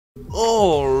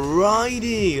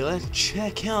Alrighty, let's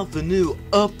check out the new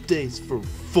updates for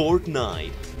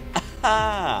Fortnite.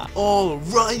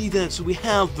 Alrighty then, so we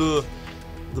have the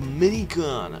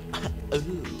minigun.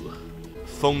 Ooh,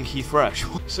 funky fresh.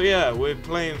 So yeah, we're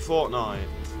playing Fortnite.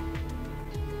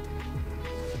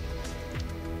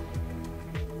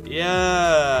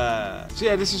 Yeah. So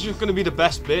yeah, this is just going to be the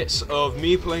best bits of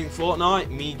me playing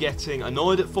Fortnite, me getting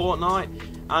annoyed at Fortnite,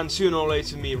 and sooner or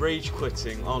later me rage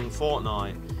quitting on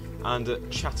Fortnite and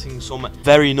chatting some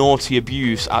very naughty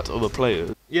abuse at other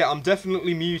players. Yeah, I'm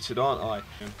definitely muted, aren't I?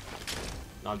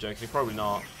 No, I'm joking, probably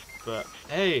not. But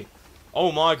hey,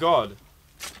 oh my god.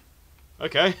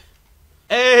 Okay.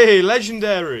 Hey,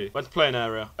 legendary! Went to playing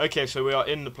area. Okay, so we are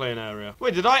in the playing area.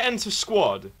 Wait, did I enter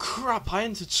squad? Crap, I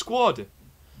entered squad.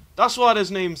 That's why there's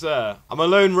names there. I'm a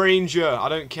lone ranger, I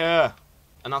don't care.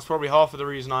 And that's probably half of the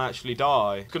reason I actually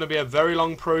die. It's gonna be a very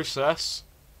long process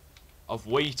of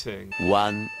waiting.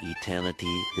 One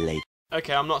eternity later.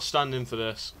 Okay, I'm not standing for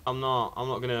this. I'm not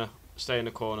gonna stay in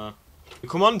the corner.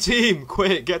 Come on team,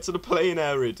 quick, get to the playing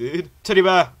area, dude. Teddy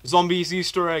bear, zombies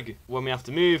Easter egg. When we have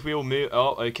to move, we all move.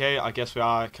 Oh, okay, I guess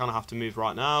I kinda have to move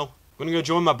right now. I'm gonna go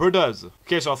join my brothers.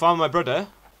 Okay, so I found my brother.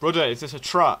 Brother, is this a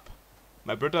trap?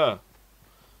 My brother.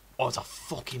 Oh, it's a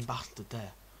fucking bastard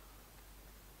there.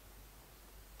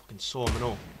 Fucking saw him and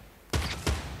all.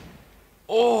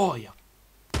 Oh, you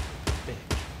bitch.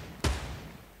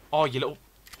 Oh, you little...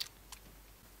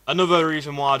 Another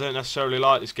reason why I don't necessarily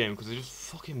like this game, because they just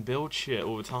fucking build shit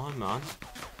all the time, man.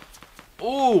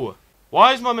 Oh!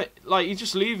 Why is my mate... Like, he's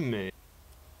just leaving me.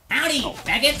 Howdy,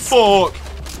 faggots! Fuck!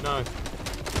 No.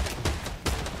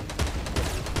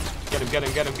 Get him, get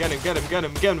him, get him, get him, get him, get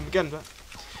him, get him, get him.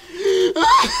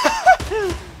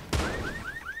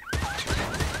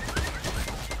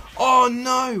 Oh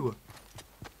no!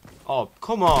 Oh,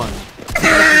 come on.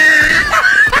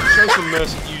 Show some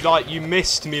mercy. You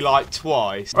missed me like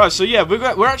twice. Right, so yeah,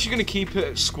 we're actually gonna keep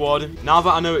it squad. Now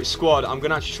that I know it's squad, I'm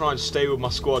gonna actually try and stay with my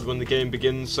squad when the game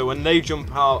begins. So when they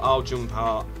jump out, I'll jump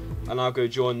out and I'll go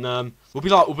join them. We'll be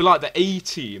like the A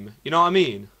team. You know what I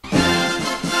mean?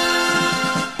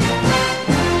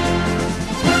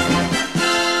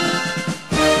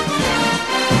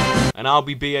 And I'll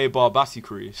be BA Barbati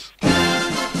Crease.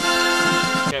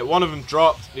 Okay, one of them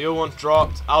dropped, the other one's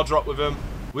dropped, I'll drop with him.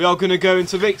 We are gonna go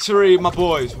into victory, my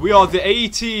boys. We are the A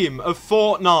team of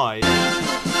Fortnite.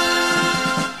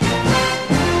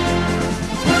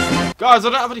 Guys, I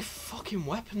don't have any fucking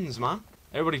weapons, man.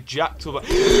 Everybody jacked up.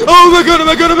 Oh my god, oh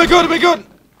my god, oh my god, oh my god!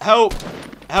 Help!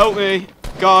 Help me,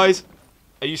 guys.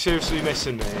 Are you seriously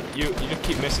missing me? You just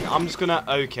keep missing. I'm just gonna...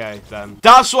 Okay, then.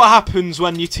 That's what happens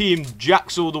when your team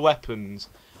jacks all the weapons.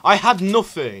 I had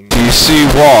nothing. Do you see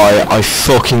why I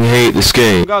fucking hate this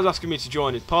game? Some guy's asking me to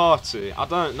join his party. I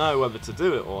don't know whether to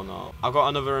do it or not. I got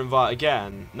another invite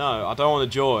again. No, I don't want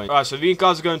to join. Right, so these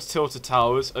guys are going to Tilted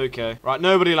Towers. Okay. Right,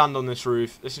 nobody land on this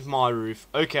roof. This is my roof.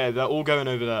 Okay, they're all going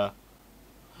over there.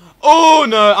 Oh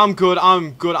no, I'm good,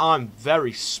 I'm good, I'm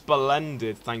very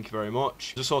splendid, thank you very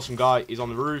much. Just saw some guy, he's on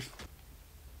the roof.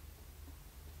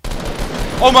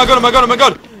 Oh my god, oh my god, oh my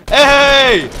god!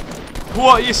 Hey!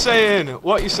 What are you saying?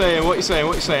 What are you saying? What are you saying?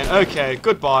 What are you saying? Okay,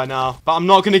 goodbye now. But I'm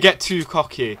not gonna get too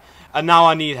cocky. And now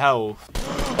I need health.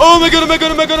 Oh my god, oh my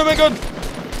god, oh my god, oh my god!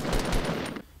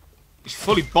 He's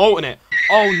fully bolting it.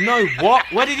 Oh no, what?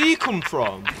 Where did he come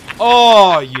from?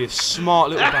 Oh, you smart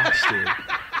little bastard.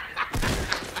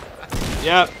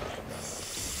 Yep.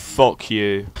 Fuck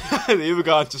you. The other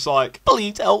guy's just like,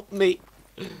 please help me.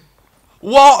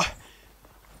 What?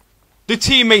 The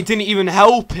teammate didn't even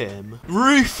help him.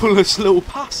 Ruthless little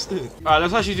bastard. Alright,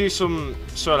 let's actually do some...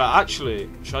 Sorry, actually,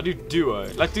 should I do duo?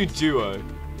 Let's do duo.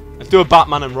 Let's do a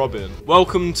Batman and Robin.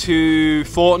 Welcome to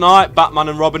Fortnite, Batman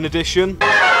and Robin edition.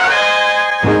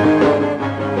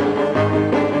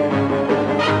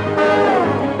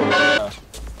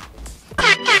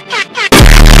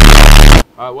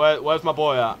 Alright, where's my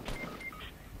boy at?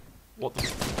 What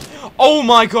the... Oh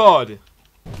my god!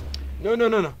 No, no,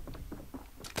 no, no.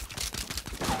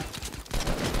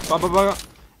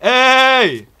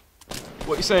 Hey!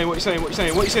 What you saying? What you saying? What you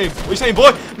saying? What you saying? What you saying,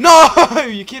 boy? No!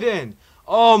 You kidding?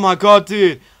 Oh my god,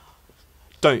 dude.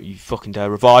 Don't you fucking dare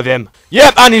revive him.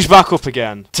 Yep, and he's back up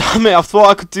again. Damn it, I thought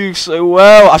I could do so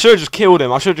well. I should have just killed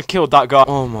him. I should have just killed that guy.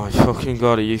 Oh my fucking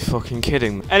god, are you fucking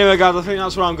kidding me? Anyway, guys, I think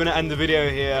that's where I'm going to end the video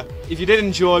here. If you did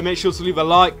enjoy, make sure to leave a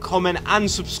like, comment, and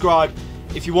subscribe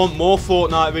if you want more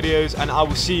Fortnite videos, and I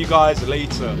will see you guys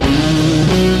later.